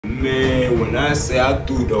Man, when I say I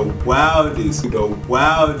threw the wildest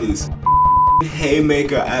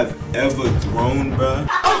haymaker I've ever thrown, bruh.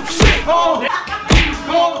 Oh shit! Oh!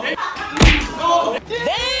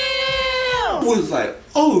 Damn! I was like,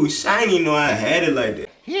 oh, I didn't even know I had it like that.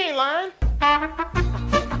 He ain't lying.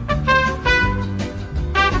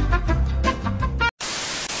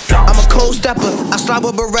 I'm a cold stepper, I slide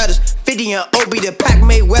with Berettas 50 and OB, the pack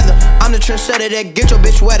made weather. I'm the trendsetter that get your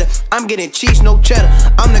bitch wetter. I'm getting cheese, no cheddar.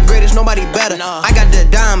 I'm the greatest, nobody better. I got the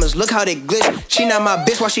diamonds, look how they glitch. She not my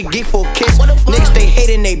bitch while she geek for a kiss. Niggas they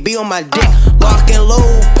hating, they be on my dick. Lock and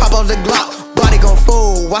load, pop off the Glock. Body gon'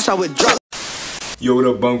 fold, watch how it drop. Yo, what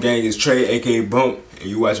up, Bump Gang? It's Trey, aka Bump, and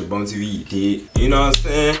you watching Bump TV, you dig? You know what I'm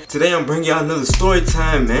saying? Today I'm bringing y'all another story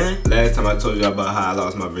time, man. Last time I told y'all about how I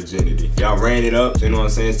lost my virginity. Y'all ran it up, so you know what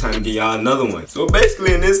I'm saying? It's time to get y'all another one. So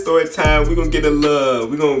basically in this story time, we gonna get a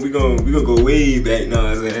love. We gonna go way back, you know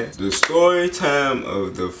what I'm saying? The story time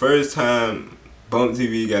of the first time Bump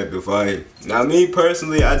TV got to fight. Now me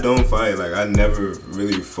personally, I don't fight. Like, I never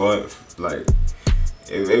really fought. Like,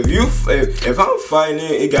 if I'm fighting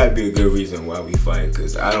it gotta be a good reason why we fighting,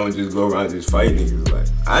 cause I don't just go around just fighting niggas. Like,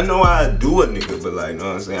 I know I do a nigga, but like, you know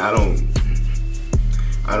what I'm saying, I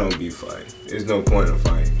don't be fighting. There's no point in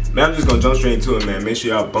fighting. Man, I'm just gonna jump straight into it, man. Make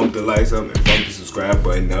sure y'all bump the likes up and bump the subscribe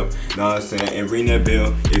button up, you know what I'm saying, and ring that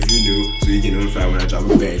bell if you new, so you get notified when I drop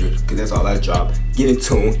a banger, cause that's all I drop. Get in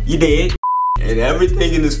tune, you dig? And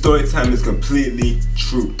everything in the story time is completely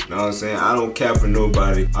true. You know what I'm saying? I don't care for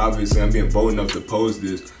nobody. Obviously, I'm being bold enough to post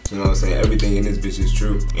this. So, you know what I'm saying? Everything in this bitch is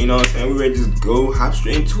true. You know what I'm saying? We ready to just go hop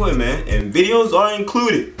straight into it, man. And videos are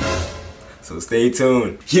included. So stay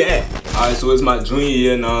tuned. Yeah. Alright, so it's my junior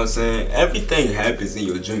year, you know what I'm saying? Everything happens in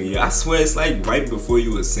your junior year. I swear it's like right before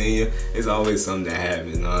you a senior, it's always something that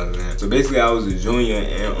happens, you know what I'm saying? So basically I was a junior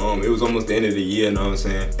and it was almost the end of the year, you know what I'm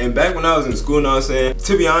saying? And back when I was in school, you know what I'm saying,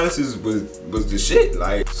 to be honest, this was the shit.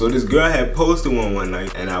 Like, so this girl had posted one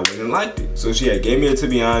night and I went and liked it. So she had gave me a to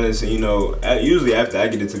be honest, and you know, usually after I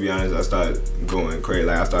get it to be honest, I start going crazy.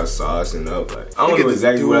 Like, I start saucing up. Like, I don't know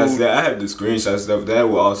exactly what I said. I have the screenshot stuff that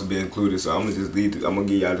will also be included, so I'm gonna just leave it. I'm gonna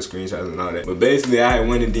give y'all the screenshots and all that. But basically I had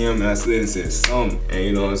went to DM and I slid and said something, and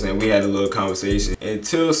you know what I'm saying, we had a little conversation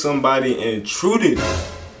until somebody intruded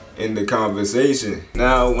in the conversation.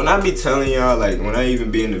 Now when I be telling y'all, like when I even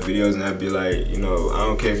be in the videos and I be like, you know, I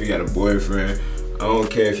don't care if you got a boyfriend, I don't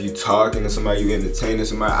care if you talking to somebody, you entertaining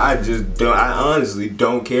somebody, I honestly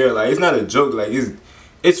don't care. Like, it's not a joke, like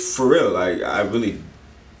it's for real. Like, I really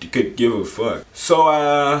could give a fuck. So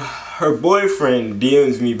her boyfriend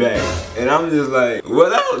DMs me back, and I'm just like,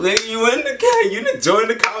 what up, nigga? You in the cat? You done joined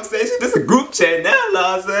the conversation? This a group chat now, know what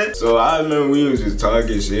I'm saying? So I remember we was just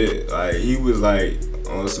talking shit. Like, he was like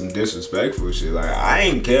on some disrespectful shit. Like, I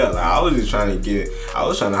ain't care. Like, I was just trying to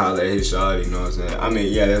holler at his shawty, you know what I'm saying? I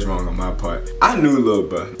mean, yeah, that's wrong on my part. I knew Lil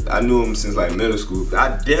bro. I knew him since like middle school.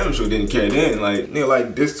 I damn sure didn't care then. Like, nigga,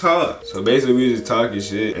 like this tall. So basically we was just talking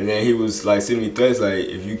shit, and then he was like sending me threats like,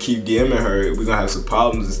 if you keep DMing her, we gonna have some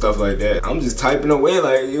problems and stuff like that. I'm just typing away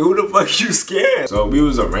like, who the fuck you scared? So we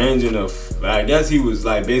was arranging I guess he was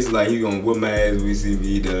like, basically like, he gonna whip my ass if we see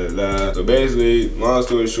me, da da da. So basically, long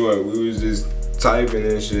story short, we was just typing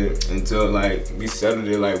and shit until like we settled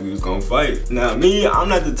it like we was gonna fight. Now me, I'm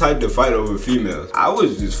not the type to fight over females. I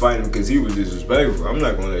was just fighting because he was disrespectful. I'm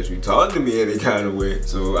not gonna let you talk to me any kind of way.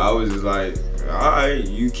 So I was just like, alright,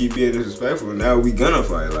 you keep being disrespectful, now we gonna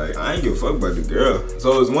fight. Like, I ain't give a fuck about the girl.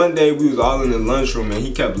 So it was one day we was all in the lunchroom and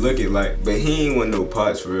he kept looking like, but he ain't want no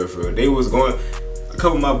parts for real, for real. They was going, a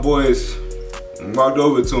couple of my boys walked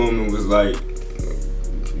over to him and was like,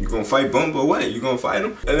 you gonna fight Bump or what? You gonna fight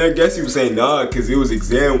him? And I guess he was saying nah, cause it was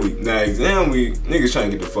exam week. Now exam week, niggas trying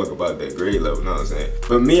to get the fuck about that grade level, you know what I'm saying?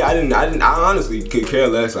 But me, I honestly could care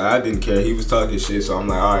less. Like, I didn't care. He was talking shit, so I'm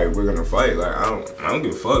like, alright, we're gonna fight. Like, I don't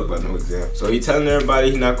give a fuck about no exam. So he telling everybody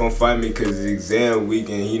he not gonna fight me cause it's exam week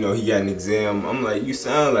and you know he got an exam. I'm like, you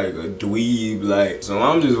sound like a dweeb. Like, so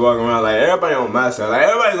I'm just walking around like everybody on my side. Like,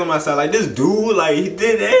 everybody's on my side. Like, this dude, like, ain't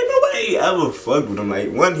nobody ever fucked with him. Like,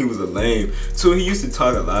 one, he was a lame. Two, he used to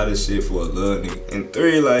talk a lot of shit for a little nigga. And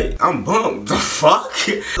three, like, I'm bumped. The fuck?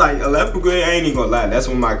 Like, 11th grade, I ain't even gonna lie, that's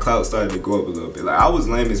when my clout started to go up a little bit. Like, I was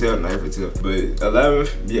lame as hell 9th or 10th. But 11th,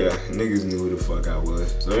 yeah, niggas knew who the fuck I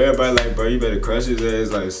was. So everybody like, bro, you better crush his ass.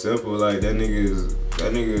 Like, simple. Like, that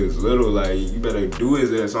nigga is little. Like, you better do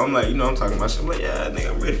his ass. So I'm like, you know, I'm talking about shit. I'm like, yeah, nigga,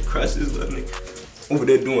 I'm ready to crush this little nigga. over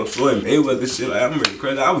there doing Floyd Mayweather shit. Like, I'm really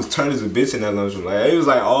crazy. I was turned as a bitch in that lunchroom. Like, it was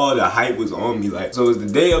like all the hype was on me. Like, so it was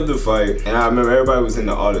the day of the fight, and I remember everybody was in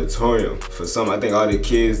the auditorium for something. I think all the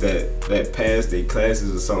kids that passed their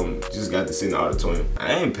classes or something just got to sit in the auditorium.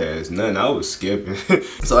 I ain't passed nothing. I was skipping.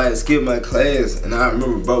 So I had skipped my class, and I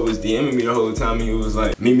remember bro was DMing me the whole time. He was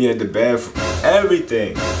like, meet me at the bathroom.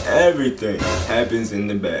 Everything happens in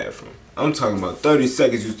the bathroom. I'm talking about 30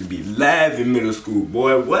 seconds used to be live in middle school,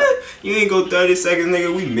 boy. What? You ain't go 30 seconds,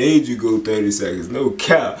 nigga. We made you go 30 seconds. No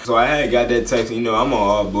cap. So I had got that text, you know, I'm on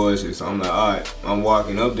all bullshit. So I'm like, alright, I'm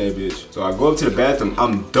walking up that bitch. So I go up to the bathroom.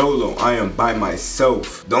 I'm dolo. I am by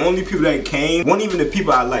myself. The only people that came weren't even the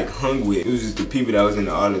people I like hung with. It was just the people that was in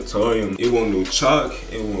the auditorium. It wasn't no Chuck.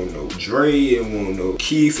 It wasn't no Dre. It wasn't no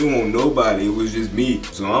Keith. It wasn't nobody. It was just me.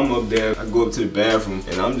 So I'm up there. I go up to the bathroom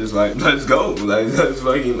and I'm just like, let's go. Like, let's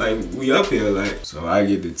fucking, like, we up here, like. So I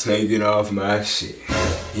get to taking off my shit.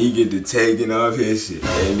 He get to taking off his shit.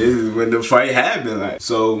 And this is when the fight happened, like.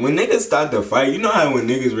 So when niggas start the fight, you know how when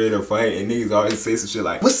niggas ready to fight and niggas always say some shit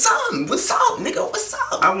like, what's up? What's up, nigga? What's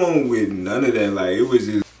up? I wasn't with none of that. Like, it was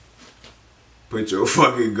just put your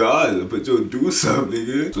fucking guard up, put your deuce up,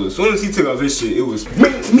 nigga. So as soon as he took off his shit, it was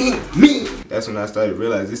me. That's when I started to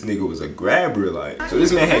realize this nigga was a grabber, like. So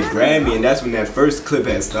this man had grabbed me, and that's when that first clip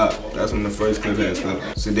had stopped. That's when the first clip had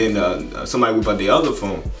stopped. So then somebody whipped out their other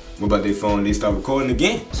phone. Whip out their phone, and they start recording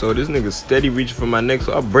again. So this nigga steady reaching for my neck,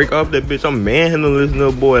 so I break off that bitch. I'm manhandling this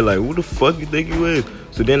little boy, like, who the fuck you think you is?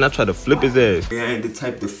 So then I try to flip his ass. I ain't the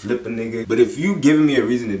type to flip a nigga, but if you giving me a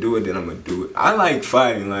reason to do it, then I'm gonna do it. I like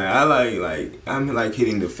fighting, like, I'm like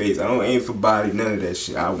hitting the face. I don't aim for body, none of that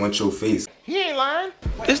shit. I want your face. He ain't lying.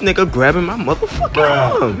 This nigga grabbing my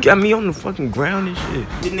motherfucking arm. Got me on the fucking ground and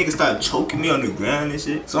shit. This nigga started choking me on the ground and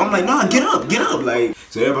shit. So I'm like, nah, get up. Like,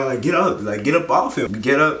 so everybody like, get up off him.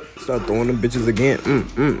 Get up. Start throwing them bitches again.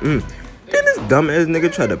 Then this dumbass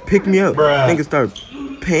nigga tried to pick me up. Nigga start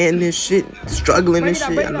paying this shit, struggling and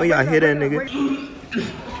shit. I know y'all hear that nigga.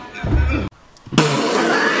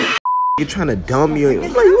 You trying to dump me? I'm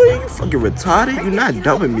like, you fucking retarded? You not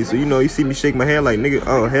dumping me, so you know you see me shake my head like, nigga,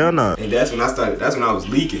 oh hell no. And that's when I was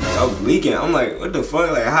leaking. I'm like, what the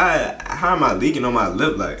fuck? Like, how am I leaking on my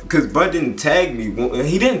lip? Like, cause bro didn't tag me.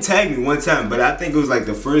 He didn't tag me one time, but I think it was like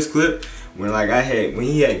the first clip when when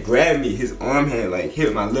he had grabbed me, his arm had like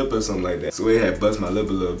hit my lip or something like that. So it had bust my lip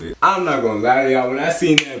a little bit. I'm not gonna lie to y'all, when I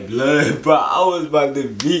seen that blood, bro, I was about to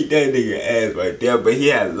beat that nigga ass right there, but he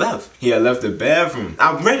had left. He had left the bathroom.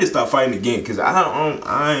 I'm ready to start fighting again, cause I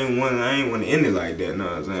ain't want to end it like that. No,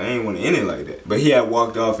 I'm saying I ain't want to end it like that. But he had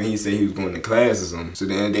walked off and he said he was going to class or something. So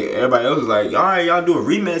then everybody else was like, all right, y'all do a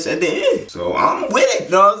rematch at the end. So I'm with it,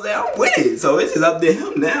 you know what I'm saying? I'm with it. So it's just up to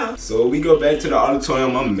him now. So we go back to the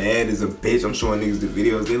auditorium. I'm mad as a bitch. I'm showing niggas the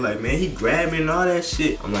videos. They like, man, he grabbing and all that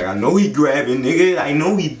shit. I'm like, I know he grabbing, nigga. I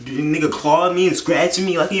know he nigga clawed me and scratching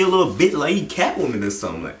me like he a little bitch, like he Catwoman or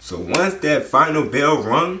something. Like. So once that final bell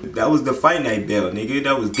rung, that was the fight night bell, nigga.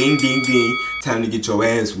 That was ding, ding, ding. Time to get your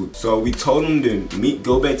ass whooped. So we told him to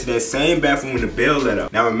go back to that same bathroom when the bell let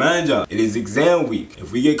out. Now remind y'all, it is exam week.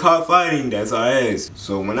 If we get caught fighting, that's our ass.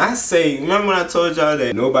 So when I say, remember when I told y'all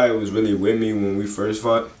that nobody was really with me when we first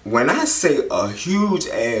fought? When I say a huge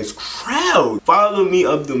ass crowd follow me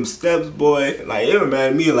up them steps, boy, like it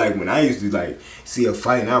reminded me of like when I used to like see a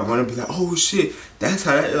fight and I run up and be like, oh shit, that's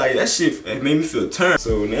how that shit made me feel turned.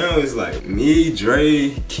 So now it's like me,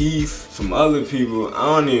 Dre, Keith, some other people,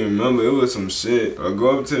 I don't even remember, it was some shit. I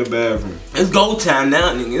go up to the bathroom. It's go time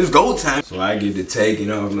now, nigga, it's go time. So I get to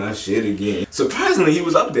taking off my shit again. Surprisingly, he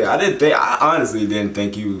was up there. I honestly didn't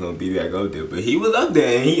think he was gonna be back up there, but he was up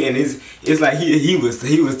there and it's like he was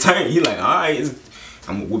turned. He like, alright,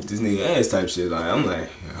 I'm gonna whoop this nigga ass type shit. Like, I'm like,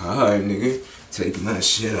 alright, nigga. Take my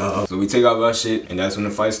shit off. So we take off our shit, and that's when the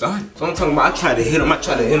fight started. So I'm talking about, I tried to hit him,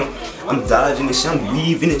 I'm dodging and shit, I'm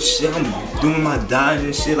weaving and shit, I'm doing my dodge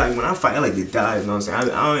and shit. Like when I fight, I like to dodge, you know what I'm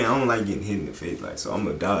saying? I don't like getting hit in the face, like, so I'm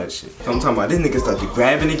gonna dodge shit. So I'm talking about, this nigga started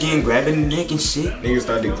grabbing again, grabbing the neck and shit. Nigga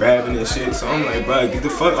started grabbing and shit, so I'm like, bro, get the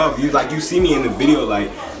fuck off. You see me in the video, like,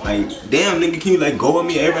 damn, nigga, can you like go with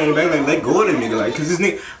me? Everybody in the back, like, let go of the nigga, like, cause this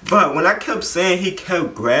nigga, but when I kept saying he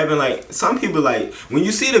kept grabbing, like, some people, like, when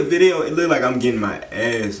you see the video, it looked like I'm getting my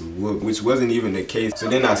ass whooped, which wasn't even the case. So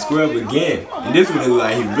then I square up again, and this one looked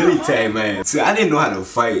like he really tagged my ass. See, I didn't know how to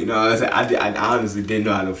fight, you know what I'm saying? I honestly didn't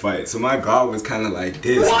know how to fight. So my guard was kind of like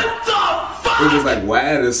this. What the fuck? It was like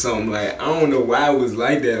wide or something, like, I don't know why it was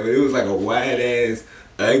like that, but it was like a wide ass,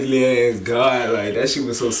 ugly ass guard. Like that shit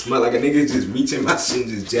was so smart. Like a nigga just reaching my shit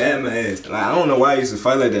and just jab my ass. Like I don't know why I used to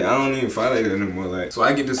fight like that. I don't even fight like that anymore. Like so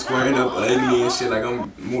I get to squaring up ugly and shit. Like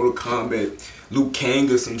I'm Mortal Kombat Liu Kang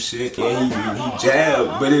or some shit. And he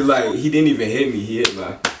jabbed, but it like, he didn't even hit me. He hit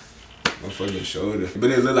my fucking shoulder.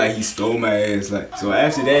 But it looked like he stole my ass. Like, so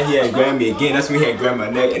after that, he had grabbed me again. That's when he had grabbed my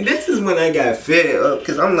neck. And this is when I got fed up,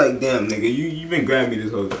 cause I'm like, damn nigga, you been grabbing me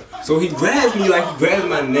this whole time. So he grabs me, like he grabs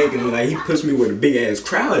my neck, and like he pushed me where the big ass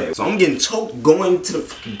crowd at. So I'm getting choked going to the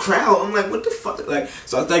fucking crowd. I'm like, what the fuck? Like,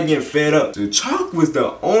 so I started getting fed up. So Chalk was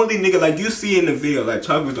the only nigga, like you see in the video, like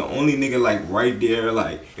Chalk was the only nigga like right there.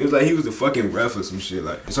 Like, it was like he was the fucking ref or some shit.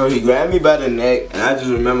 Like, so he grabbed me by the neck, and I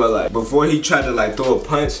just remember like before he tried to like throw a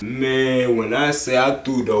punch, man, when I say I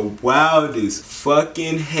threw the wildest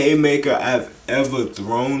fucking haymaker I've ever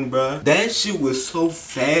thrown, bruh. That shit was so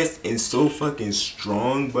fast and so fucking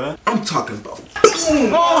strong, bruh. I'm talking about boom,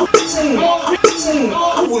 boom. I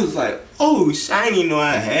was like, oh, shiny, know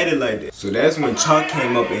I had it like that. So that's when Chalk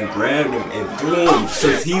came up and grabbed him and threw him.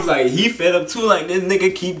 Cause he's like, he fed up too, like this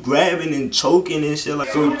nigga keep grabbing and choking and shit. Like,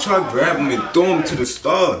 so Chalk grabbed him and threw him to the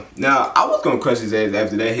star. Now, I was gonna crush his ass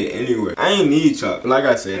after that hit anyway. I ain't need Chalk. Like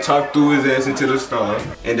I said, Chalk threw his ass into the star.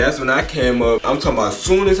 And that's when I came up. I'm talking about as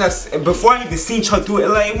soon as before I even seen Chalk do it,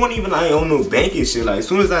 like it wasn't even like on no bank and shit. Like as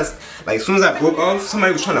soon as I broke off,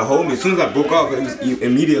 somebody was trying to hold me. As soon as I broke off, it was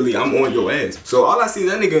immediately I'm on your ass. So all I see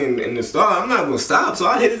that nigga in the star, I'm not gonna stop. So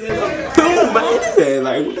I hit his ass. Boom! I hit his ass.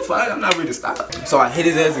 Like what the fuck? I'm not ready to stop. So I hit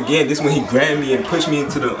his ass again. This when he grabbed me and pushed me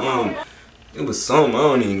into the it was something I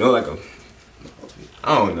don't even know, like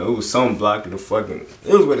I don't know, it was some block of the fucking,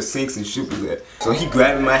 it was where the sinks and shit was at. So he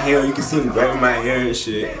grabbing my hair, you can see him grabbing my hair and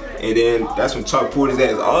shit. And then that's when Chalk pulled his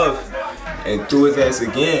ass off and threw his ass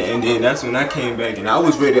again. And then that's when I came back and I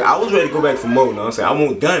was ready to go back for more, you know what I'm saying? I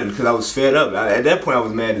wasn't done because I was fed up. At that point I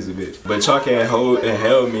was mad as a bitch. But Chalk had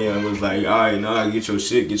held me and was like, alright, nah, get your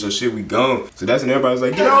shit, we gone. So that's when everybody was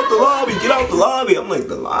like, get out the lobby, get out the lobby. I'm like,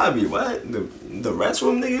 the lobby, what? The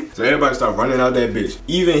restroom, nigga? So everybody started running out that bitch.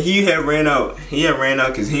 Even he had ran out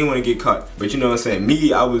because he didn't want to get caught. But you know what I'm saying?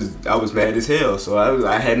 Me, I was mad as hell. So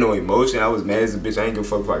I had no emotion. I was mad as a bitch. I ain't give a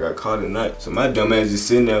fuck if I got caught or not. So my dumb ass just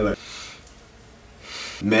sitting there like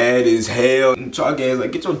mad as hell. And Chalk ass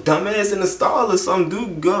like, get your dumb ass in the stall or something,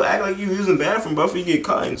 dude. Go act like you using bathroom before you get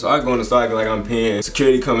caught. So I go in the stall like I'm paying.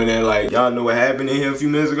 Security coming in like, y'all know what happened in here a few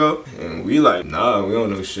minutes ago? And we like, nah, we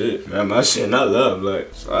don't know shit. Grab my shit and I love,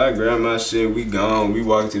 like. So I grab my shit, we gone, we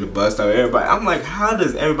walk to the bus stop, everybody. I'm like, how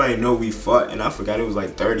does everybody know we fought? And I forgot it was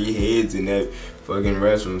like 30 heads in that fucking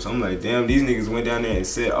restroom. So I'm like, damn, these niggas went down there and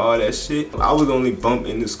said all that shit. I was only Bump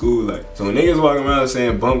in the school, like. So when niggas walking around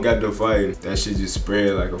saying Bump got the fight, that shit just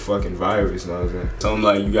spread like a fucking virus, you know what I'm saying? Some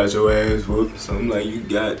like, you got your ass whooped. Some like, you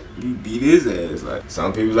beat his ass. Like,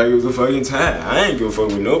 some people like it was a fucking time. I ain't give a fuck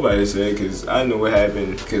what nobody said, cause I know what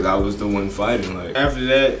happened, cause I was the one fighting. Like, after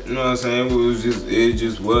that, you know what I'm saying? It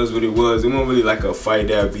just was what it was. It wasn't really like a fight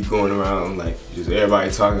that would be going around, like, just everybody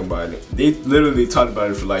talking about it. They literally talked about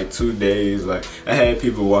it for like 2 days. Like, I had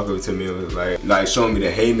people walk up to me and was like showing me the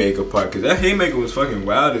haymaker part, cause that haymaker was fucking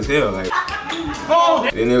wild as hell. Like,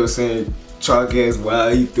 then they was saying Chalk ass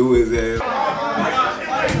wild, he threw his ass.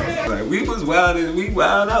 Like, we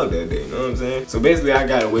wild out that day, you know what I'm saying? So basically I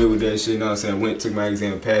got away with that shit, you know what I'm saying? Took my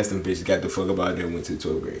exam, passed them bitches, got the fuck up out there, went to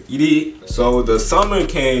 12th grade. You did? So the summer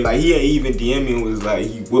came, like he had even DM me and was like,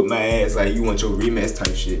 he whooped my ass, like you want your rematch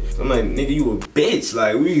type shit. So I'm like, nigga, you a bitch,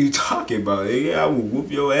 like what are you talking about? Nigga, I will whoop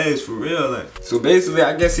your ass for real. Like, so basically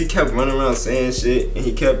I guess he kept running around saying shit and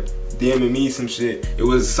he kept DMing me some shit. It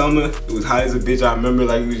was summer, it was hot as a bitch, I remember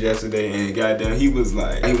like it was yesterday, and goddamn he was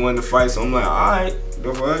like, he wanted to fight, so I'm like, alright.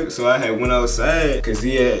 The fuck? So I had went outside cause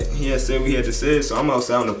he had said we had to say it. So I'm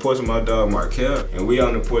outside on the porch with my dog Markel, and we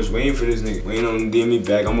on the porch waiting for this nigga. Waiting on him to DM me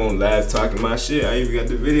back. I'm on live talking my shit. I even got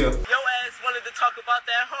the video. Your ass wanted to talk about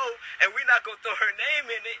that hoe, and we not gonna throw her name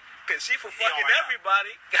in it. Cause she for fucking everybody.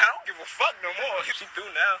 I don't give a fuck no more. She through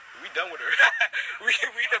now. We done with her. we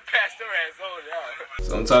done passed her ass on, y'all.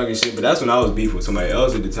 So I'm talking shit, but that's when I was beef with somebody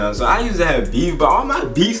else at the time. So I used to have beef, but all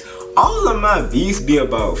of my beefs be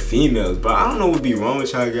about females, bro. I don't know what be wrong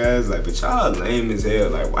with y'all guys, like, but y'all lame as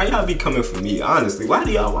hell. Like, why y'all be coming for me? Honestly, why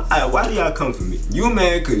do y'all come for me? You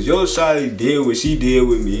mad cause your shawty did what she did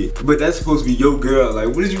with me, but that's supposed to be your girl.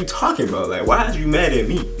 Like, what are you talking about? Like, why are you mad at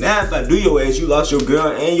me? Now if I do your ass, you lost your girl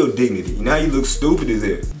and your dignity. Now you look stupid as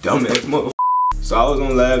hell. Dumbass motherfucker. So I was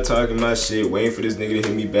on live talking my shit, waiting for this nigga to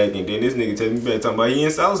hit me back, and then this nigga text me back talking about he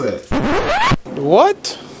in Southside.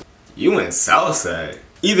 What? You in Southside?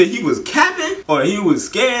 Either he was capping, or he was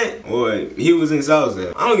scared, or he was in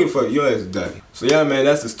Southside. I don't give a fuck, your ass is done. So yeah, man,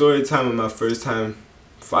 that's the story time of my first time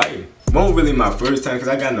fighting. Won't really my first time, cause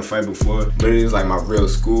I got in a fight before, but it is like my real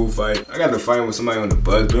school fight. I got in a fight with somebody on the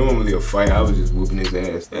bus, but it wasn't really a fight. I was just whooping his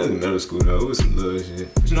ass. It was in middle school though. It was some little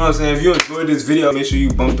shit. But you know what I'm saying? If you enjoyed this video, make sure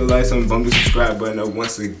you bump the like button, bump the subscribe button up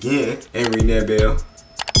once again, and ring that bell.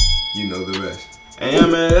 You know the rest. And yeah,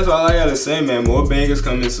 man, that's all I gotta say, man. More bangers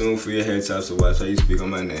coming soon for your head tops to watch how you speak on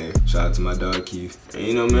my name. Shout out to my dog Keith. And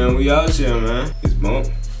you know, man, we out here, man. It's Bump,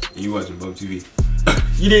 and you watching Bump TV.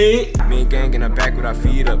 You did? Me and gang in the back with our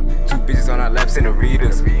feet up. 2 bitches on our laps in the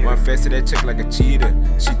readers. One fast to that chick like a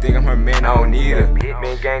cheetah. She think I'm her man, I don't need her. Me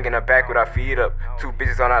and gang in the back with our feet up. 2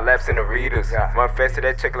 bitches on our laps in the readers. One fast to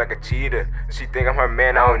that chick like a cheetah. She think I'm her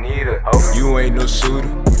man, I don't need her. You ain't no shooter.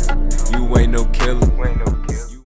 You ain't no killer.